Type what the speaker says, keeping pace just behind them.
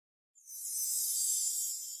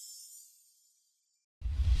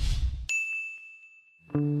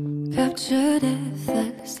Captured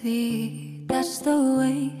effortlessly, that's the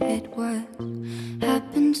way it was.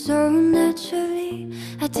 Happened so naturally,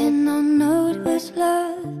 I did not know it was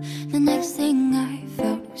love. The next thing I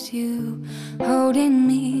felt was you holding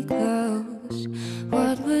me close.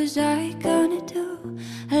 What was I gonna do?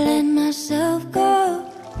 I let myself go,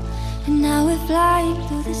 and now we're flying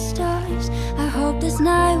through the stars. I hope this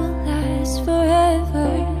night will last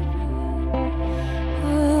forever.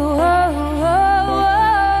 Oh, oh, oh, oh.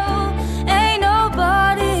 Ain't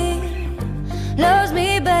nobody loves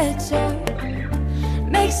me better,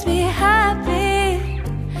 makes me happy,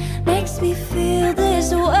 makes me feel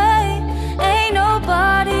this way. Ain't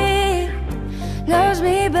nobody loves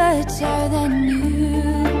me better than you.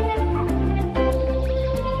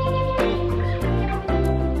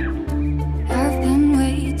 I've been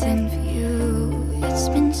waiting for you, it's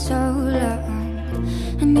been so long.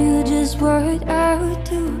 I knew just what I would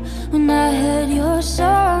do when I heard your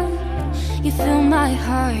song. You filled my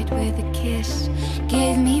heart with a kiss,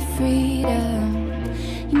 gave me freedom.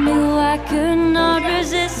 You knew I could not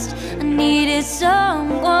resist, I needed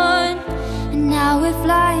someone. And now we're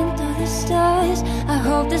flying through the stars. I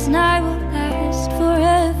hope this night will last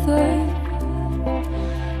forever.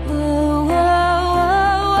 Oh, oh,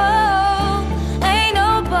 oh, oh. Ain't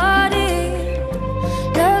nobody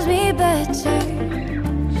loves me better,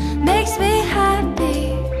 makes me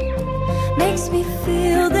happy, makes me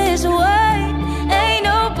feel this way. Ain't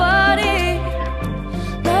nobody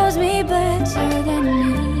loves me better than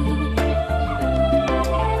you.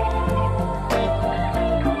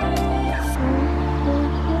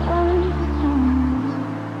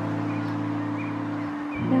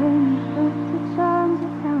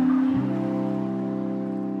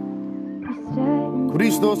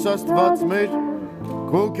 Քրիստոս Աստված մեր,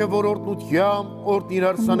 քո ոգևորորդությամբ օրհն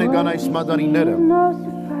իրար սանեկան այս մադանիները,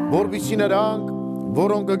 որպեսզի նրանք,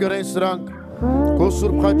 որոնք կգրեն սրանք, քո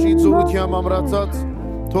սուրբ խաչի ծորությամբ ամրացած,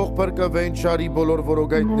 թող փրկվեն չարի բոլոր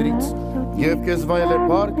որոգայթներից եւ քեզ վայելե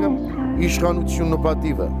փառքը, իշխանությունն ու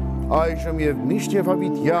պատիվը, այժմ եւ միշտ եւ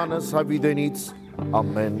հավիտյանս հավիտենից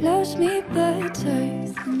ամեն։ Loves me better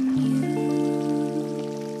than you.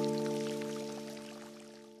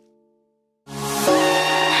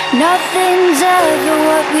 Nothing's ever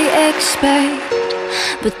what we expect,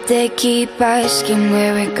 but they keep asking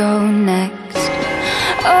where we go next.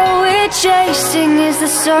 All we're chasing is the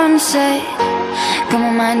sunset. Got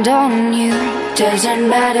my mind on you. Doesn't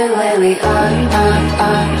matter where we are.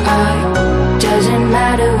 Doesn't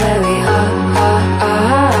matter where we are.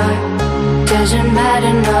 Doesn't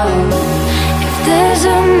matter, no. If there's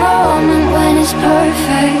a moment when it's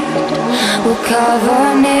perfect, we'll carve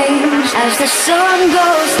our names as the sun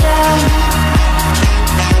goes down.